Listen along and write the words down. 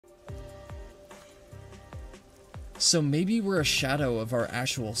So maybe we're a shadow of our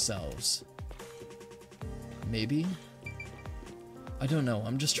actual selves. Maybe? I don't know,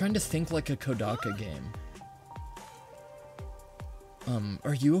 I'm just trying to think like a Kodaka game.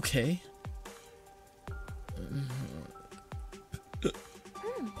 Are you okay?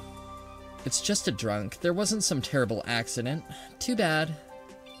 It's just a drunk. There wasn't some terrible accident. Too bad.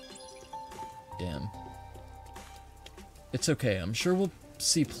 Damn. It's okay, I'm sure we'll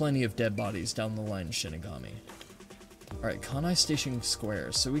see plenty of dead bodies down the line, Shinigami. Alright, Kanai Station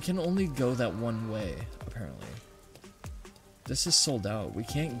Square, so we can only go that one way, apparently. This is sold out, we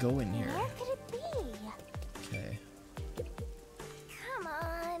can't go in here. Where could it be? Okay. Come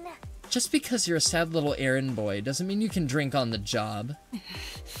on. Just because you're a sad little errand boy doesn't mean you can drink on the job.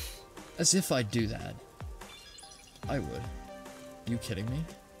 As if I'd do that. I would. You kidding me?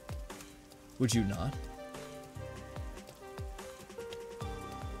 Would you not?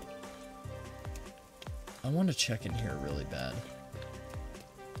 I want to check in here really bad.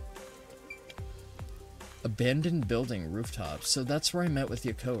 Abandoned building rooftop. So that's where I met with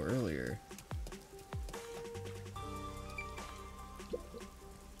Yako earlier.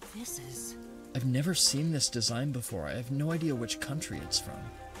 This is... I've never seen this design before. I have no idea which country it's from.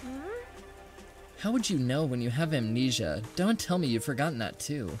 How would you know when you have amnesia? Don't tell me you've forgotten that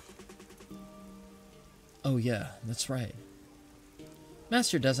too. Oh yeah, that's right.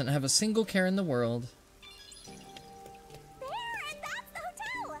 Master doesn't have a single care in the world. There, and that's the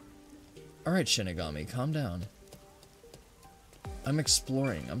hotel. Alright, Shinigami, calm down. I'm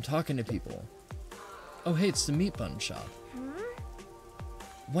exploring. I'm talking to people. Oh hey, it's the meat bun shop.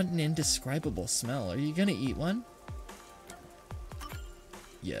 What an indescribable smell. Are you gonna eat one?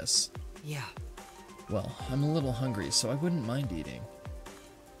 Yes. Yeah. Well, I'm a little hungry, so I wouldn't mind eating.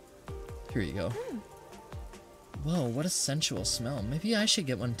 Here you go. Whoa, what a sensual smell. Maybe I should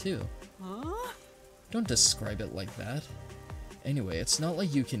get one too. Huh? Don't describe it like that. Anyway, it's not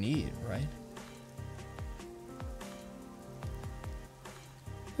like you can eat, right?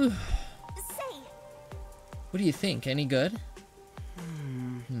 Say. What do you think? Any good?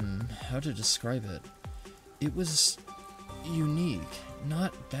 How to describe it? It was unique.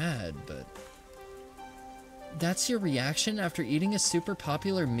 Not bad, but... That's your reaction after eating a super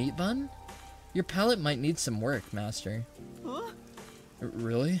popular meat bun? Your palate might need some work, Master. Huh?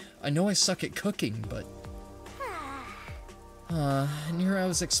 Really? I know I suck at cooking, but... and here I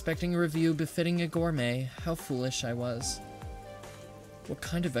was expecting a review befitting a gourmet. How foolish I was. What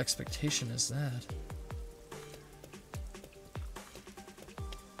kind of expectation is that?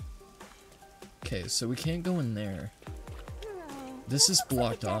 Okay, so we can't go in there. This is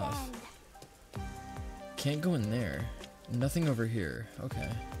blocked off. Can't go in there. Nothing over here. Okay.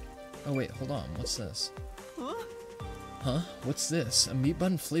 Oh wait, hold on. What's this? Huh? Huh? What's this? A meat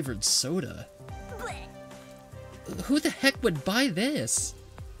bun flavored soda. Blech. Who the heck would buy this?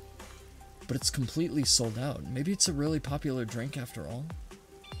 But it's completely sold out. Maybe it's a really popular drink after all.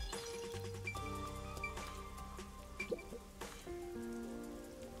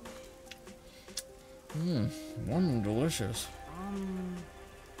 Warm and delicious.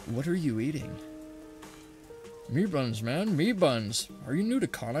 What are you eating? Meat buns, man. Meat buns. Are you new to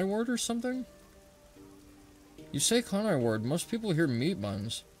Kanai Ward or something? You say Kanai Ward, most people hear meat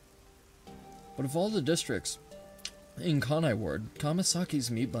buns. But of all the districts in Kanai Ward,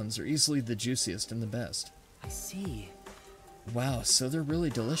 Kamasaki's meat buns are easily the juiciest and the best. I see. Wow, so they're really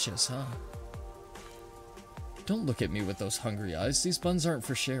delicious, huh? Don't look at me with those hungry eyes. These buns aren't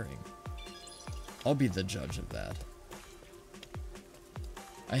for sharing. I'll be the judge of that.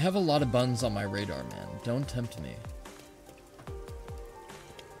 I have a lot of buns on my radar, man. Don't tempt me.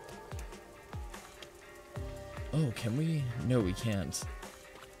 Oh, can we? No, we can't.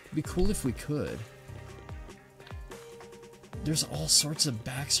 It'd be cool if we could. There's all sorts of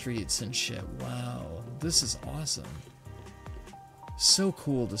back streets and shit. Wow, this is awesome. So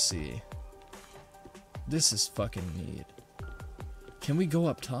cool to see. This is fucking neat. Can we go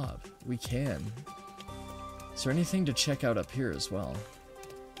up top? We can. Is there anything to check out up here as well?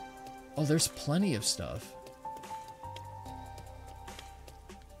 Oh, there's plenty of stuff.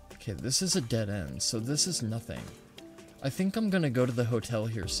 Okay, this is a dead end, so this is nothing. I think I'm gonna go to the hotel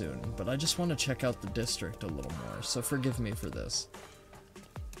here soon, but I just want to check out the district a little more, so forgive me for this.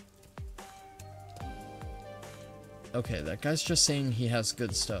 Okay, that guy's just saying he has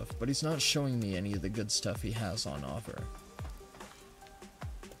good stuff, but he's not showing me any of the good stuff he has on offer.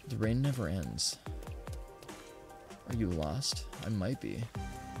 The rain never ends. Are you lost? I might be.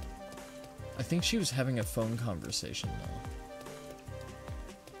 I think she was having a phone conversation, though.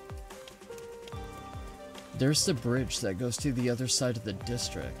 There's the bridge that goes to the other side of the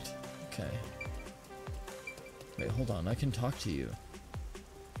district. Okay. Wait, hold on, I can talk to you.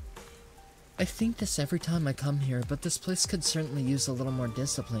 I think this every time I come here, but this place could certainly use a little more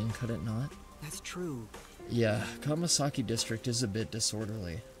discipline, could it not? That's true. Yeah, Kamasaki District is a bit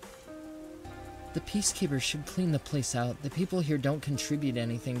disorderly. The peacekeepers should clean the place out. The people here don't contribute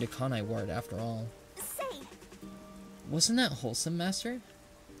anything to Kanai Ward after all. Say, Wasn't that wholesome, Master?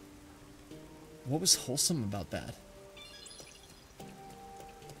 What was wholesome about that?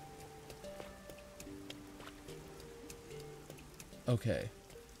 Okay.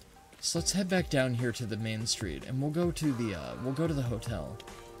 So let's head back down here to the main street, and we'll go to the hotel.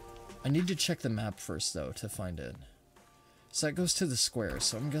 I need to check the map first, though, to find it. So that goes to the square,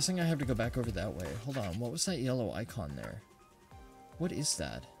 so I'm guessing I have to go back over that way. Hold on, what was that yellow icon there? What is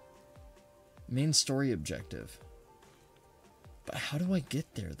that? Main story objective. But how do I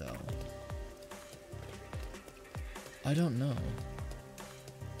get there, though? I don't know.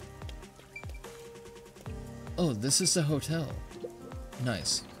 Oh, this is the hotel.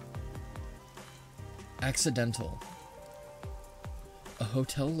 Nice. Accidental. A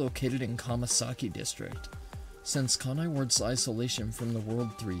hotel located in Kamasaki District. Since Kanai Ward's isolation from the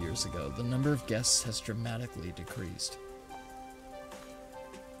world 3 years ago, the number of guests has dramatically decreased.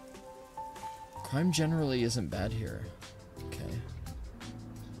 Crime generally isn't bad here. Okay.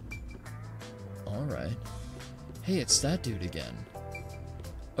 Alright. Hey, it's that dude again.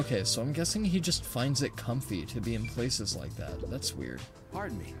 Okay, so I'm guessing he just finds it comfy to be in places like that. That's weird.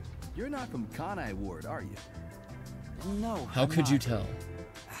 Pardon me. You're not from Kanai Ward, are you? No. How I'm could you not. tell?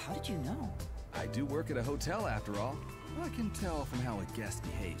 How did you know? I do work at a hotel after all. I can tell from how a guest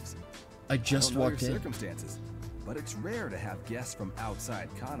behaves. I just I don't know walked your in. circumstances, but it's rare to have guests from outside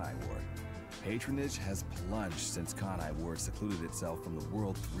Kanai Ward. Patronage has plunged since Kanai Ward secluded itself from the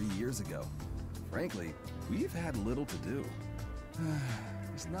world 3 years ago. Frankly, we've had little to do.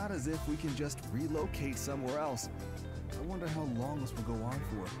 It's not as if we can just relocate somewhere else. I wonder how long this will go on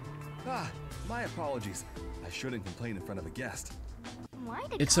for. My apologies. I shouldn't complain in front of a guest. why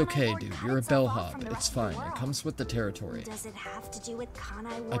did It's Kanai okay, Ward dude. cut You're a itself off bellhop. from the It's rest of the fine. It world? comes with the territory. Does it have to do with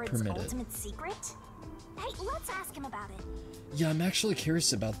Kanai I Ward's permit it. ultimate secret? Hey, let's ask him about it. Yeah, I'm actually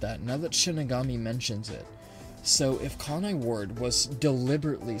curious about that now that Shinigami mentions it. So, if Kanai Ward was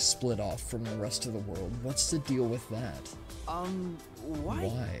deliberately split off from the rest of the world, what's the deal with that?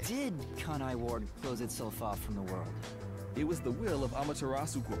 Why did Kanai Ward close itself off from the world? It was the will of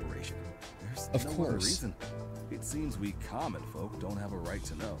Amaterasu Corporation. There's Of no other course. reason. It seems we common folk don't have a right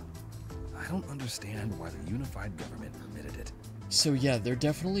to know. I don't understand why the unified government permitted it. So yeah, they're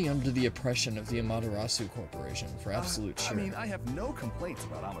definitely under the oppression of the Amaterasu Corporation, for absolute sure. I mean, I have no complaints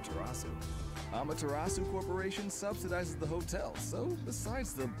about Amaterasu. Amaterasu Corporation subsidizes the hotel, so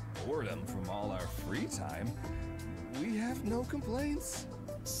besides the boredom from all our free time, we have no complaints.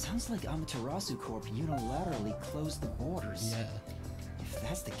 Sounds like Amaterasu Corp unilaterally closed the borders. Yeah. If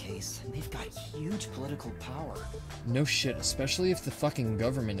that's the case, they've got huge political power. No shit, especially if the fucking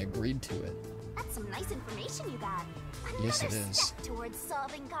government agreed to it. That's some nice information you got. Yes, it Another is. step towards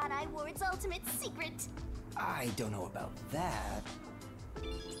solving Kanai Ward's ultimate secret. I don't know about that.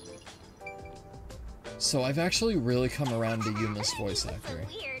 So I've actually really come around to Yuma's voice That's so actor.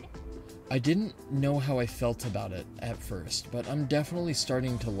 weird. I didn't know how I felt about it at first, but I'm definitely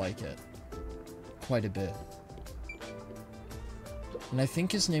starting to like it. Quite a bit. And I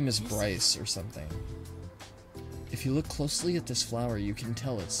think his name is Bryce or something. If you look closely at this flower, you can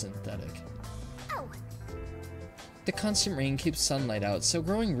tell it's synthetic. Oh, The constant rain keeps sunlight out, so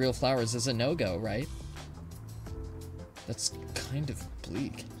growing real flowers is a no-go, right? That's kind of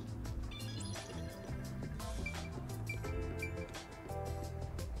bleak.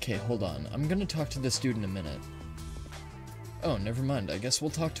 Okay, hold on. I'm gonna talk to this dude in a minute. Oh, never mind. I guess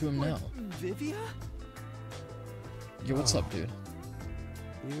we'll talk to him now. Vivia? Yo, what's up, dude?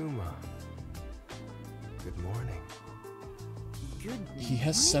 Yuma. Good morning. Good. He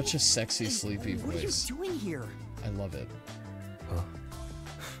has morning? such a sexy, sleepy What are you voice. doing here? I love it. Huh?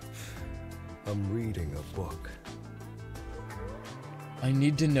 I'm reading a book. I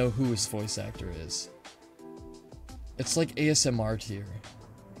need to know who his voice actor is. It's like ASMR tier.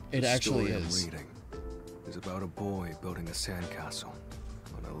 It The actually story is. I'm reading is about a boy building a sandcastle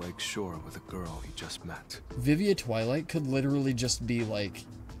on a lake shore with a girl he just met. Vivia Twilight could literally just be like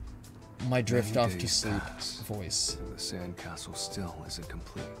my drift Many off to days sleep pass, voice. and the sandcastle still isn't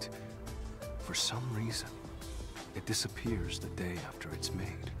complete. For some reason, it disappears the day after it's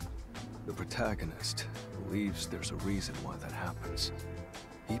made. The protagonist believes there's a reason why that happens.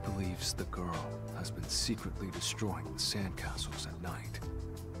 He believes the girl has been secretly destroying the sandcastles at night.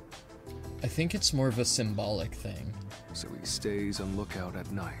 I think it's more of a symbolic thing. So he stays on lookout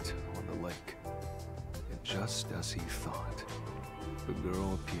at night on the lake. In just as he thought. The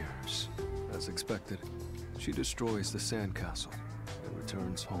girl appears. As expected, she destroys the sandcastle and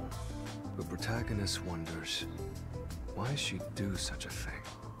returns home. The protagonist wonders, why she'd do such a thing?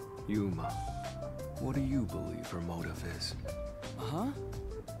 Yuma, what do you believe her motive is? Huh?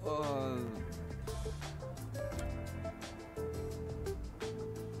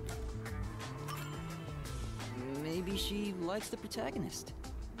 Maybe she likes the protagonist.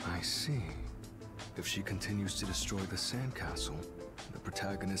 I see. If she continues to destroy the sandcastle, the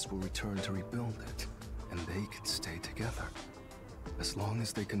protagonist will return to rebuild it, and they can stay together. As long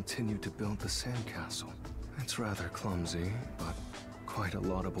as they continue to build the sandcastle. It's rather clumsy, but quite a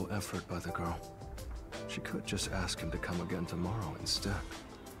laudable effort by the girl. She could just ask him to come again tomorrow instead.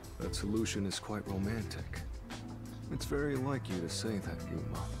 That solution is quite romantic. It's very like you to say that,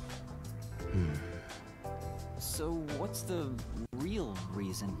 Yuma. So what's the real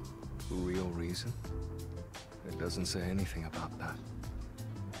reason? Real reason? It doesn't say anything about that.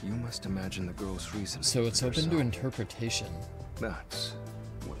 You must imagine the girl's reason. So it's open to yourself. interpretation. That's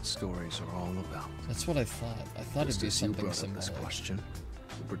what stories are all about. That's what I thought. I thought it'd be Just as you something brought up this symbolic. question,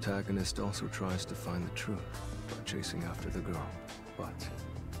 the protagonist also tries to find the truth by chasing after the girl, but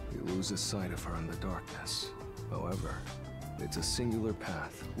he loses sight of her in the darkness. However, it's a singular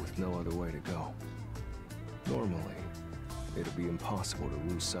path with no other way to go. Normally, it'd be impossible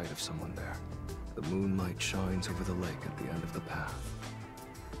to lose sight of someone there. The moonlight shines over the lake at the end of the path.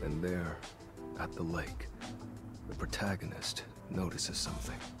 And there, at the lake, the protagonist notices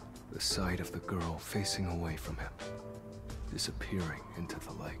something. The sight of the girl facing away from him, disappearing into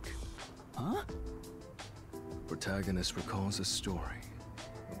the lake. Huh? Protagonist recalls a story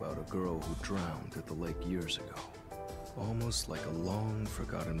about a girl who drowned at the lake years ago. Almost like a long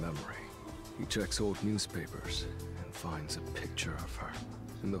forgotten memory. He checks old newspapers and finds a picture of her.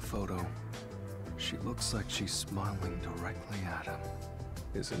 In the photo, she looks like she's smiling directly at him.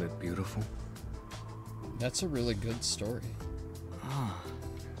 Isn't it beautiful? That's a really good story.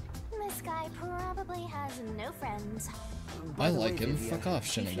 This guy probably has no friends. By I the like way, him. Vivian, Fuck off,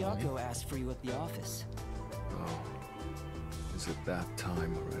 Chief Shinigami. Yako asked for you at the office. Oh, is it that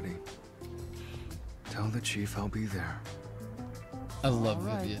time already? Tell the chief I'll be there. I love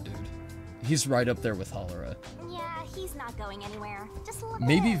Alright. Vivia, dude. He's right up there with Holora. Yeah, he's not going anywhere. Just look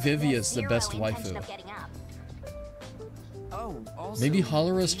Maybe at him. Vivia's He the has best zero intention waifu. of getting up. Oh, also, Maybe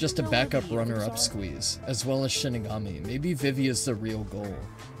Holora's do just you a know where backup the runner-up others are? squeeze, as well as Shinigami. Maybe Vivia's the real goal.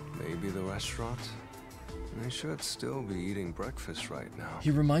 Maybe the restaurant? I should still be eating breakfast right now. He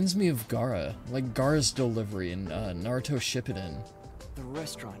reminds me of Gaara, like Gaara's delivery in Naruto Shippuden. The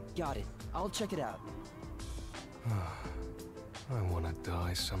restaurant. Got it. I'll check it out. I want to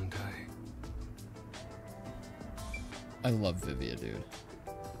die someday. I love Vivia, dude.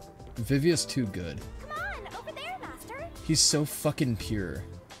 Vivia's too good. Come on, over there, Master. He's so fucking pure.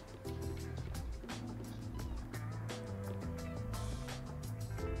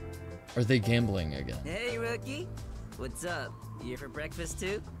 Are they gambling again? Hey, rookie. What's up? You here for breakfast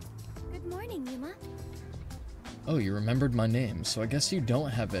too? Good morning, Yuma. Oh, you remembered my name, so I guess you don't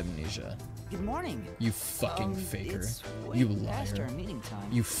have amnesia. Good morning. You fucking faker. It's way You past our liar. meeting time.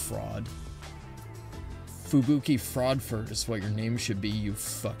 You fraud. Fubuki Fraudford is what your name should be, you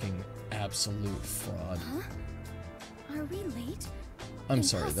fucking absolute fraud. Are we late? I'm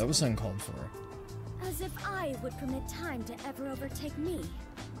sorry, that was uncalled for. As if I would permit time to ever overtake me.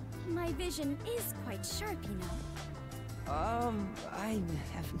 My vision is quite sharp, you know. I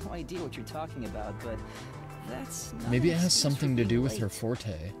have no idea what you're talking about, but that's not Maybe an it has excuse for something to being do with her late.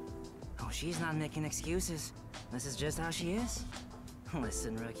 forte. Oh, she's not making excuses. This is just how she is.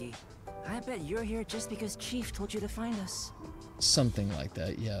 Listen, rookie. I bet you're here just because Chief told you to find us. Something like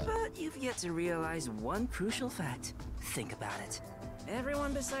that, yeah. But you've yet to realize one crucial fact. Think about it.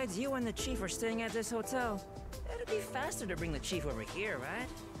 Everyone besides you and the Chief are staying at this hotel. It'd be faster to bring the Chief over here, right?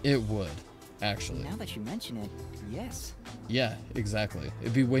 It would, actually. Now that you mention it, yes. Yeah, exactly.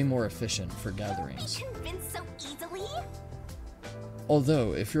 It'd be way more efficient for gatherings. Convinced so easily?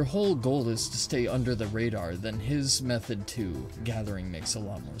 Although, if your whole goal is to stay under the radar, then his method too, gathering, makes a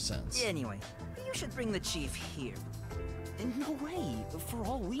lot more sense. Anyway, you should bring the Chief here. In no way. For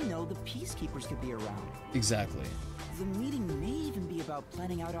all we know, the peacekeepers could be around. Exactly. The meeting may even be about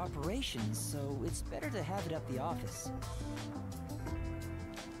planning out operations, so it's better to have it at the office.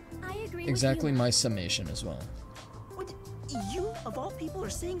 I agree Exactly with you. my summation as well. What? You, of all people, are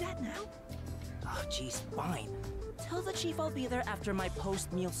saying that now? Oh, jeez, fine. Tell the Chief I'll be there after my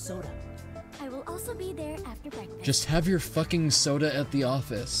post-meal soda. I will also be there after breakfast. Just have your fucking soda at the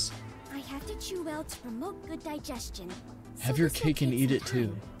office. I have to chew well to promote good digestion. Have so your this will cake and take eat some it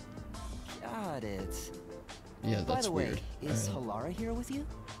too. time. Got it. Yeah, By that's the weird. way, is Alright. Halara here with you?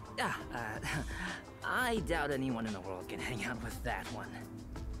 I doubt anyone in the world can hang out with that one.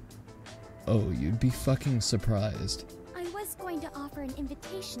 Oh, you'd be fucking surprised. I was going to offer an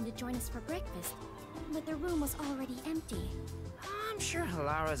invitation to join us for breakfast, but the room was already empty. I'm sure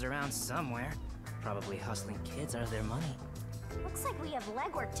Halara's around somewhere. Probably hustling kids out of their money. Looks like we have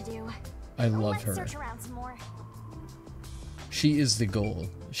legwork to do. I love Let's her. search around some more. She is the goal.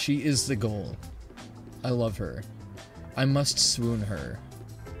 She is the goal. I love her. I must swoon her.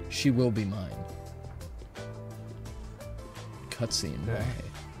 She will be mine. Cutscene, why?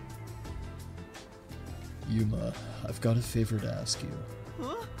 Yuma, I've got a favor to ask you.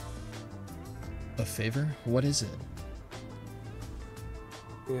 Huh? A favor? What is it?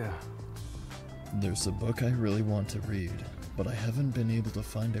 Yeah. There's a book I really want to read, but I haven't been able to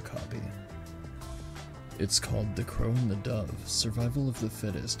find a copy. It's called The Crow and the Dove, Survival of the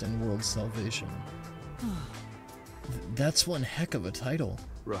Fittest and World Salvation. That's one heck of a title.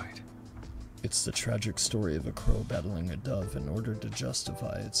 Right. It's the tragic story of a crow battling a dove in order to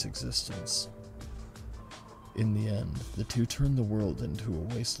justify its existence. In the end, the two turn the world into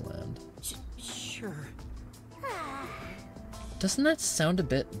a wasteland. Sure. Doesn't that sound a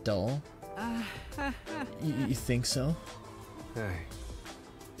bit dull? You think so? Hey,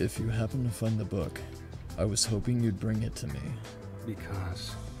 If you happen to find the book, I was hoping you'd bring it to me.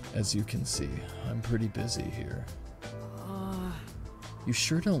 because... As you can see, I'm pretty busy here. You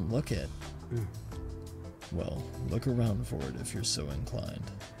sure don't look it. Well, look around for it if you're so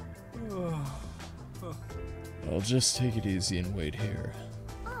inclined. I'll just take it easy and wait here.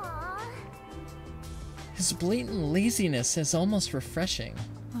 Aww. His blatant laziness is almost refreshing.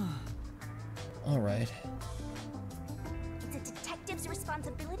 Alright. It's a detective's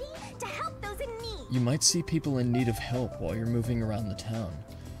responsibility to help those in need. You might see people in need of help while you're moving around the town.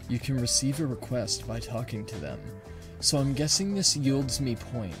 You can receive a request by talking to them. So I'm guessing this yields me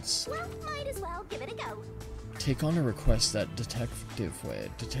points. Well, might as well give it a go. Take on a request that detective way.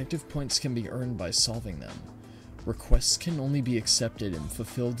 Detective points can be earned by solving them. Requests can only be accepted and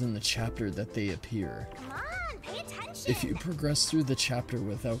fulfilled in the chapter that they appear. Come on, pay attention. If you progress through the chapter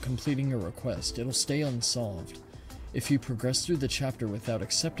without completing a request, it'll stay unsolved. If you progress through the chapter without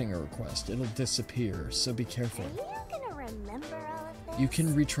accepting a request, it'll disappear, so be careful. Are you gonna remember all of this? You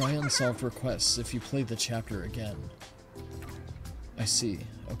can retry unsolved requests if you play the chapter again. I see,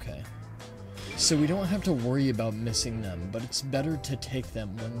 okay. So we don't have to worry about missing them, but it's better to take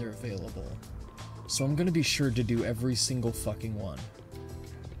them when they're available. So I'm gonna be sure to do every single fucking one.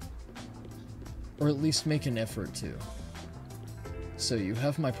 Or at least make an effort to. So you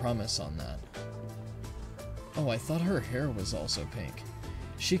have my promise on that. Oh, I thought her hair was also pink.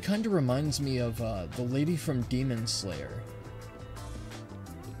 She kinda reminds me of, the lady from Demon Slayer.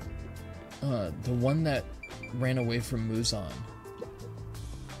 The one that ran away from Muzan.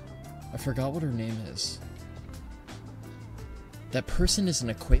 I forgot what her name is. That person is an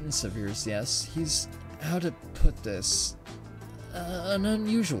acquaintance of yours, yes? He's, how to put this, an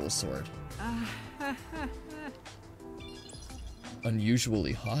unusual sort.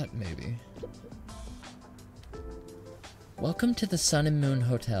 Unusually hot, maybe. Welcome to the Sun and Moon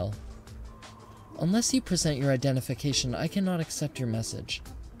Hotel. Unless you present your identification, I cannot accept your message.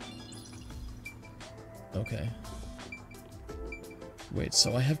 Okay. Wait,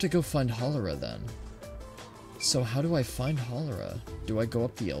 so I have to go find Halara then. So how do I find Halara? Do I go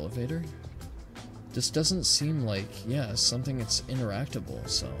up the elevator? This doesn't seem like, yeah, something that's interactable,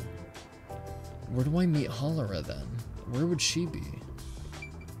 so... Where do I meet Halara then? Where would she be?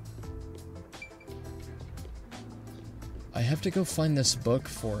 I have to go find this book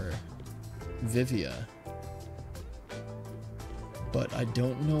for Vivia. But I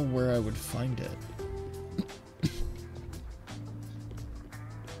don't know where I would find it.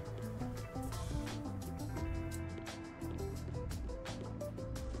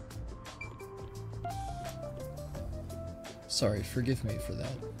 Sorry, forgive me for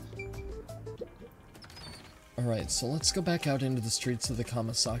that. Alright, so let's go back out into the streets of the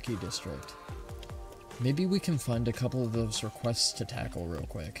Kamasaki district. Maybe we can find a couple of those requests to tackle real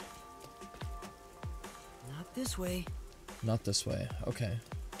quick. Not this way. Not this way, okay.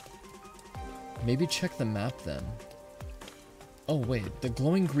 Maybe check the map then. Oh wait, the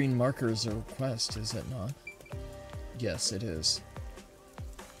glowing green marker is a request, is it not? Yes, it is.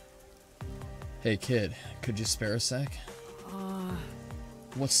 Hey kid, could you spare a sec?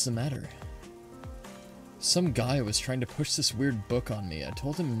 What's the matter? Some guy was trying to push this weird book on me. I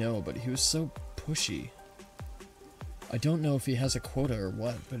told him no, but he was so pushy. I don't know if he has a quota or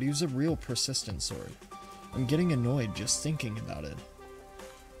what, but he was a real persistent sort. I'm getting annoyed just thinking about it.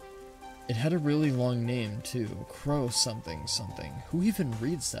 It had a really long name, too. Crow something something. Who even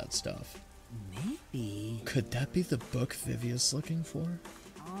reads that stuff? Maybe... Could that be the book Vivia's looking for?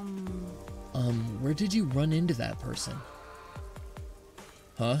 Where did you run into that person?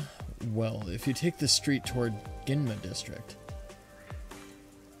 Huh? Well, if you take the street toward Ginma District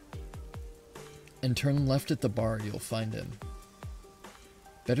and turn left at the bar, you'll find him.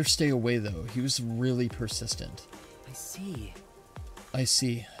 Better stay away, though. He was really persistent. I see. I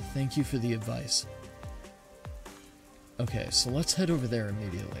see. Thank you for the advice. Okay, so let's head over there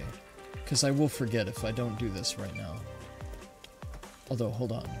immediately, because I will forget if I don't do this right now. Although,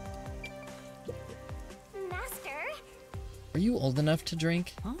 hold on. Master? Are you old enough to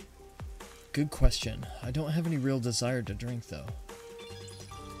drink? Huh? Good question. I don't have any real desire to drink, though.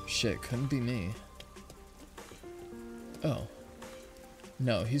 Shit, couldn't be me. Oh.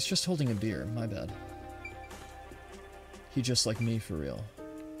 No, he's just holding a beer. My bad. He just like me, for real.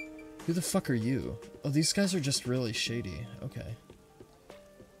 Who the fuck are you? Oh, these guys are just really shady. Okay.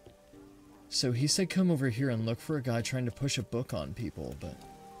 So he said come over here and look for a guy trying to push a book on people, but...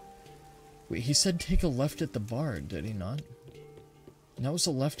 Wait, he said take a left at the bar, did he not? And that was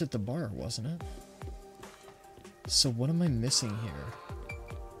a left at the bar, wasn't it? So what am I missing here?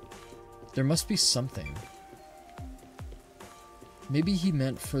 There must be something. Maybe he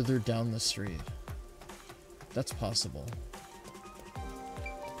meant further down the street. That's possible.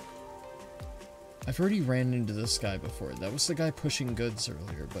 I've already ran into this guy before. That was the guy pushing goods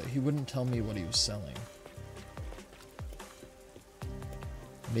earlier, but he wouldn't tell me what he was selling.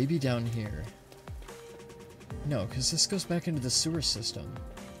 Maybe down here. No, because this goes back into the sewer system.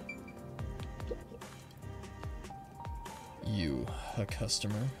 You, a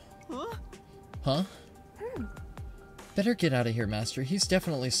customer? Huh? Huh? Better get out of here, Master. He's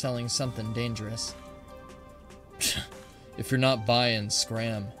definitely selling something dangerous. If you're not buying,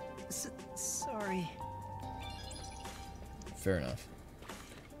 scram. Sorry. Fair enough.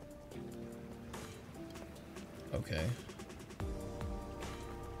 Okay.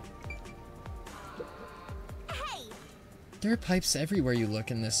 Hey! There are pipes everywhere you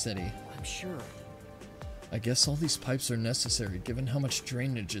look in this city. I'm sure. I guess all these pipes are necessary given how much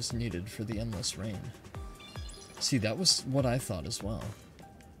drainage is needed for the endless rain. See, that was what I thought as well.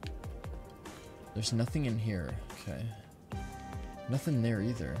 There's nothing in here. Okay. Nothing there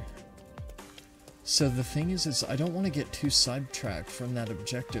either. So the thing is I don't want to get too sidetracked from that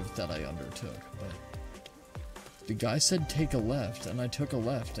objective that I undertook, but the guy said take a left, and I took a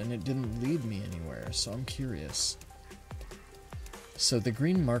left, and it didn't lead me anywhere, so I'm curious. So the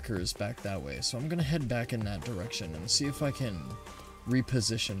green marker is back that way, so I'm gonna head back in that direction and see if I can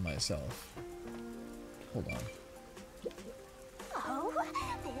reposition myself. Hold on. Oh,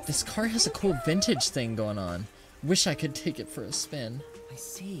 This car has a cool vintage thing going on. Wish I could take it for a spin. I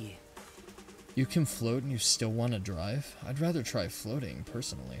see. You can float and you still want to drive? I'd rather try floating,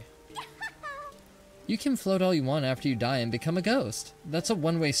 personally. You can float all you want after you die and become a ghost. That's a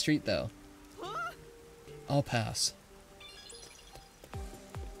one-way street, though. I'll pass.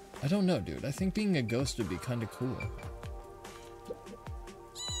 I don't know, dude. I think being a ghost would be kind of cool.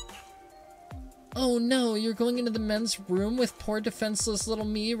 Oh no, you're going into the men's room with poor defenseless little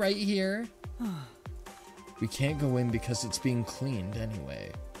me right here. We can't go in because it's being cleaned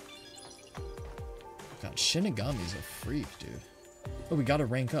anyway. God, Shinigami's a freak, dude. Oh, we gotta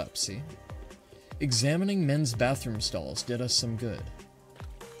rank up, see? Examining men's bathroom stalls did us some good.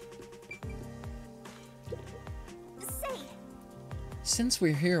 say, Since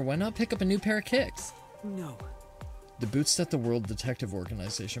we're here, why not pick up a new pair of kicks? No. The boots that the World Detective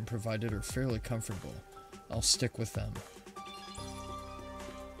Organization provided are fairly comfortable. I'll stick with them.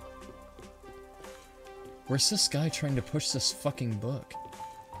 Where's this guy trying to push this fucking book?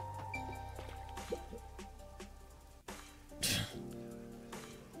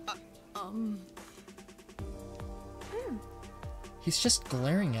 He's just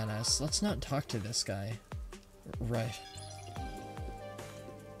glaring at us. Let's not talk to this guy. Right.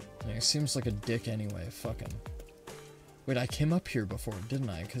 Yeah, he seems like a dick anyway. Fuck him. Wait, I came up here before, didn't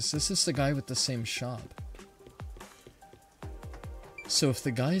I? Because this is the guy with the same shop. So if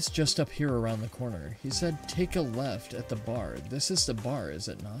the guy's just up here around the corner, he said take a left at the bar. This is the bar, is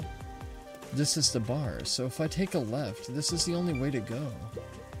it not? This is the bar, so if I take a left, this is the only way to go.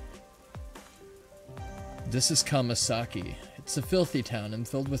 This is Kamasaki. It's a filthy town and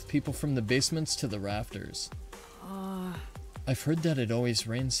filled with people from the basements to the rafters. I've heard that it always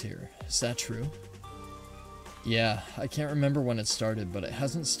rains here. Is that true? Yeah, I can't remember when it started, but it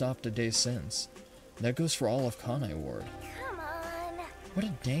hasn't stopped a day since. That goes for all of Kanai Ward. come on. What a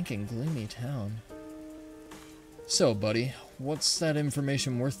dank and gloomy town. So, buddy, what's that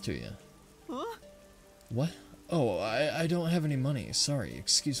information worth to you? What? Oh, I don't have any money. Sorry,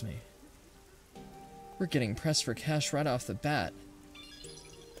 excuse me. We're getting pressed for cash right off the bat.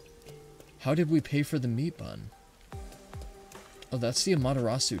 How did we pay for the meat bun? Oh, that's the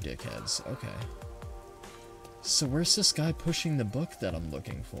Amaterasu dickheads. Okay. So where's this guy pushing the book that I'm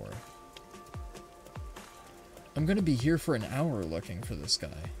looking for? I'm gonna be here for an hour looking for this guy.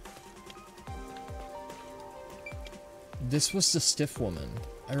 This was the stiff woman.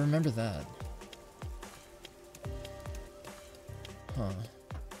 I remember that. Huh.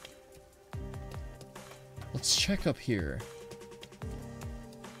 Let's check up here.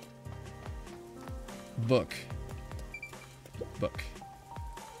 Book. Book.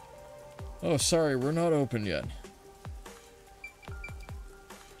 Oh, sorry, we're not open yet.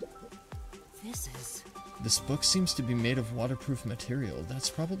 This book seems to be made of waterproof material. That's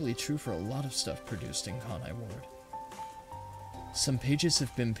probably true for a lot of stuff produced in Kanai Ward. Some pages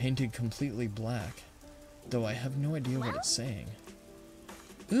have been painted completely black, though I have no idea what it's saying.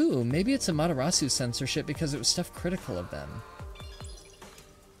 Ooh, maybe it's Amaterasu censorship because it was stuff critical of them.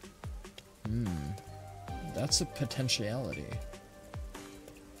 That's a potentiality.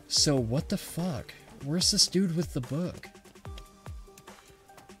 So what the fuck? Where's this dude with the book?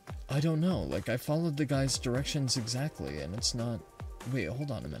 I don't know, like I followed the guy's directions exactly and it's not... Wait,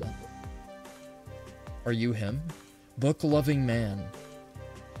 hold on a minute. Are you him? Book-loving man.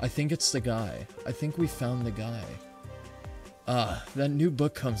 I think it's the guy. I think we found the guy. Ah, that new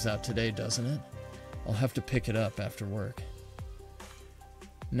book comes out today, doesn't it? I'll have to pick it up after work.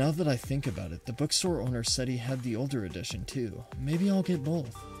 Now that I think about it, the bookstore owner said he had the older edition too. Maybe I'll get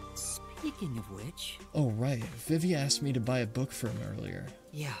both. Speaking of which... Oh right, Vivi asked me to buy a book for him earlier.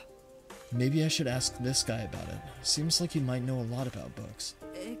 Yeah. Maybe I should ask this guy about it. Seems like he might know a lot about books.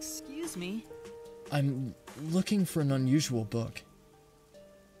 Excuse me? I'm looking for an unusual book.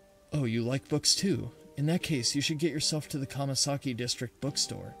 Oh, you like books too? In that case, you should get yourself to the Kamasaki District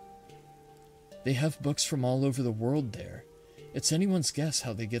bookstore. They have books from all over the world there. It's anyone's guess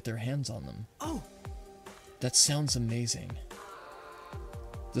how they get their hands on them. Oh! That sounds amazing.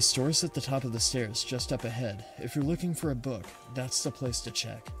 The store's at the top of the stairs, just up ahead. If you're looking for a book, that's the place to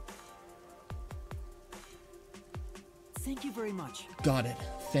check. Thank you very much. Got it.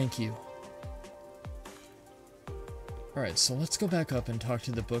 Thank you. Alright, so let's go back up and talk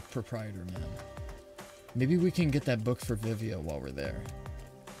to the book proprietor man. Maybe we can get that book for Vivia while we're there.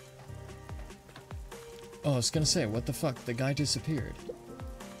 Oh, I was gonna say, what the fuck? The guy disappeared.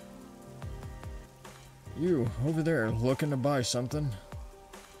 You, over there, looking to buy something?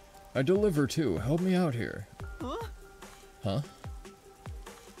 I deliver too. Help me out here. Huh? Huh?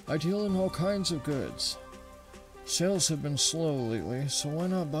 I deal in all kinds of goods. Sales have been slow lately, so why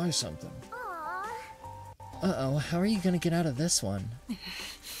not buy something? Uh-oh, how are you gonna get out of this one?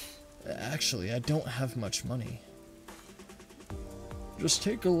 Actually, I don't have much money. Just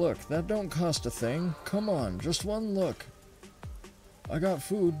take a look. That don't cost a thing. Come on, just one look. I got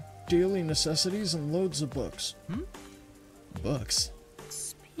food, daily necessities, and loads of books. Books?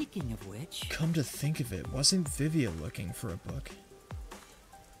 Speaking of which... Come to think of it, wasn't Vivia looking for a book?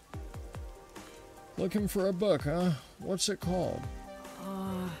 Looking for a book, huh? What's it called?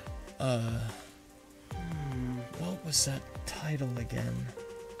 What was that title again?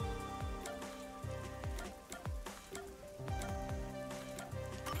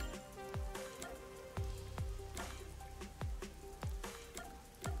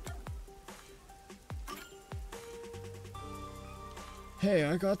 Hey,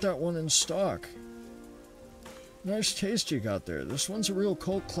 I got that one in stock. Nice taste you got there. This one's a real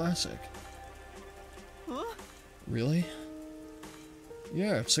cult classic. Huh? Really?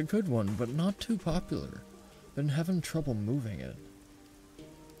 Yeah, it's a good one, but not too popular. Been having trouble moving it.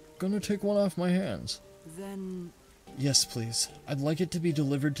 Gonna take one off my hands. Then... Yes, please. I'd like it to be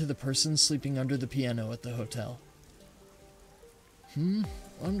delivered to the person sleeping under the piano at the hotel.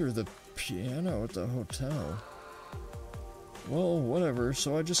 Under the piano at the hotel? Well, whatever,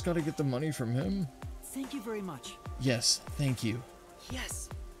 so I just gotta get the money from him? Thank you very much. Yes, thank you. Yes.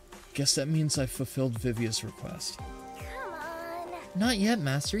 Guess that means I've fulfilled Vivia's request. Come on. Not yet,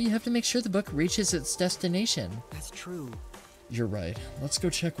 Master. You have to make sure the book reaches its destination. That's true. You're right. Let's go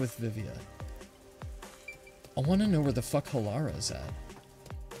check with Vivia. I want to know where the fuck Halara's at.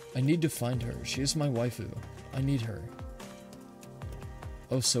 I need to find her. She is my waifu. I need her.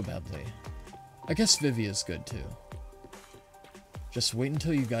 Oh, so badly. I guess Vivia's good too. Just wait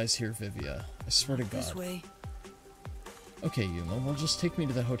until you guys hear Vivia. I swear to God. This way. Okay, Yuma, well just take me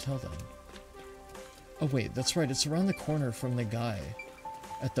to the hotel then. Oh wait, that's right, it's around the corner from the guy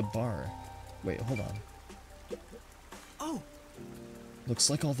at the bar. Wait, hold on. Oh! Looks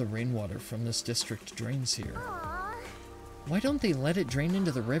like all the rainwater from this district drains here. Aww. Why don't they let it drain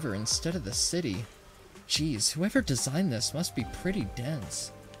into the river instead of the city? Geez, whoever designed this must be pretty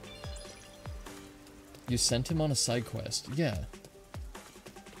dense. You sent him on a side quest. Yeah.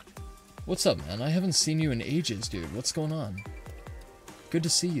 What's up, man? I haven't seen you in ages, dude. What's going on? Good to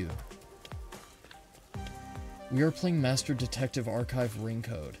see you. We are playing Master Detective Archive Ring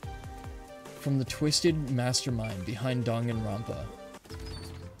Code. From the twisted mastermind behind Danganronpa.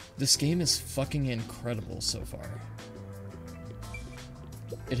 This game is fucking incredible so far.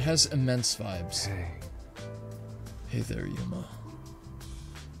 It has immense vibes. Hey there, Yuma.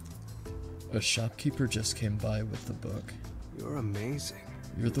 A shopkeeper just came by with the book. You're amazing.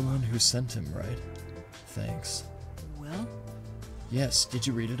 You're the one who sent him, right? Thanks. Well? Yes, did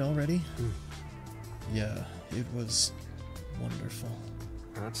you read it already? Yeah, it was wonderful.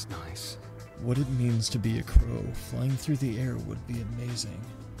 That's nice. What it means to be a crow flying through the air would be amazing.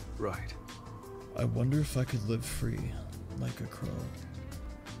 Right. I wonder if I could live free, like a crow.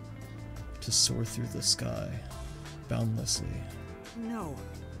 To soar through the sky, boundlessly. No.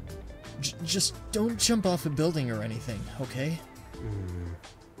 Just don't jump off a building or anything, okay?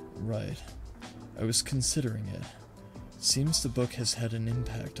 Right. I was considering it. Seems the book has had an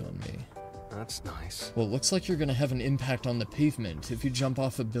impact on me. That's nice. Well, it looks like you're gonna have an impact on the pavement if you jump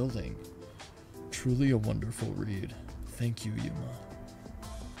off a building. Truly a wonderful read. Thank you, Yuma.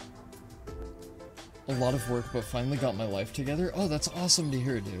 A lot of work, but finally got my life together? Oh, that's awesome to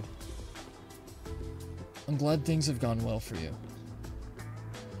hear, dude. I'm glad things have gone well for you.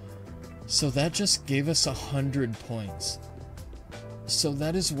 So that just gave us 100 points. So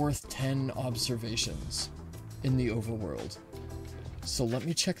that is worth 10 observations in the overworld. So let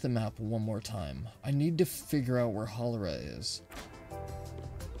me check the map one more time. I need to figure out where Holera is.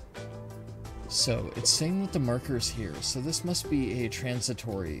 So it's saying that the marker is here, so this must be a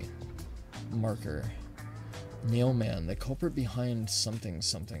transitory marker. Nailman, the culprit behind something,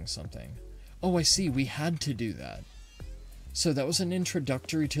 something, something. Oh, I see, we had to do that. So that was an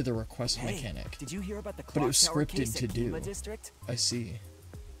introductory to the request mechanic. Did you hear about the but it was scripted to do. District? I see.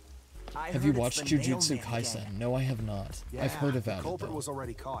 I Have you watched Jujutsu Kaisen? No, I have not. Yeah, I've heard about the culprit it though. was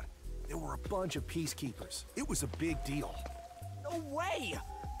already caught. There were a bunch of peacekeepers. It was a big deal. No way!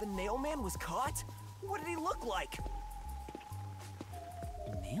 The Nailman was caught? What did he look like?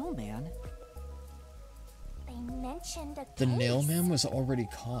 Nailman? They mentioned a The case. Nailman was already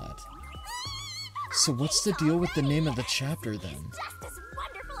caught. So what's the deal with the name of the chapter then? Just as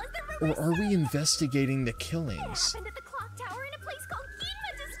wonderful as the Or are we investigating the killings? happened at the clock tower in a place called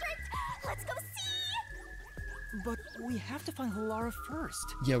Yuma District. Let's go see. But we have to find Holara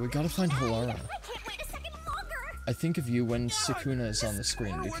first. Yeah, we gotta find Holara. I can't wait a second longer. I think of you when Sukuna is on the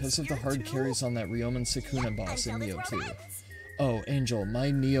screen because of the hard carries on that Ryomen Sukuna boss in Neo 2. Oh, Angel, my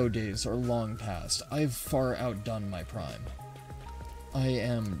Neo days are long past. I've far outdone my prime. I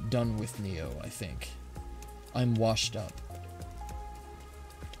am done with Neo, I think. I'm washed up.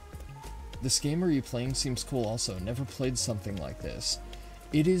 This game are you playing seems cool also. Never played something like this.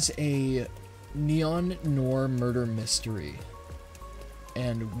 It is a neon noir murder mystery.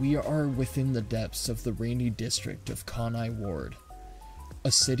 And we are within the depths of the rainy district of Kanai Ward.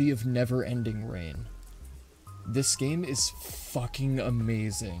 A city of never-ending rain. This game is fucking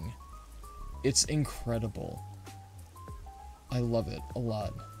amazing. It's incredible. I love it a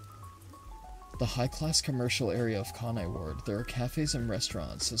lot. The high-class commercial area of Kanai Ward, there are cafes and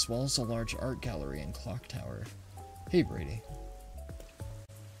restaurants, as well as a large art gallery and clock tower. Hey, Brady.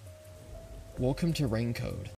 Welcome to Rain Code.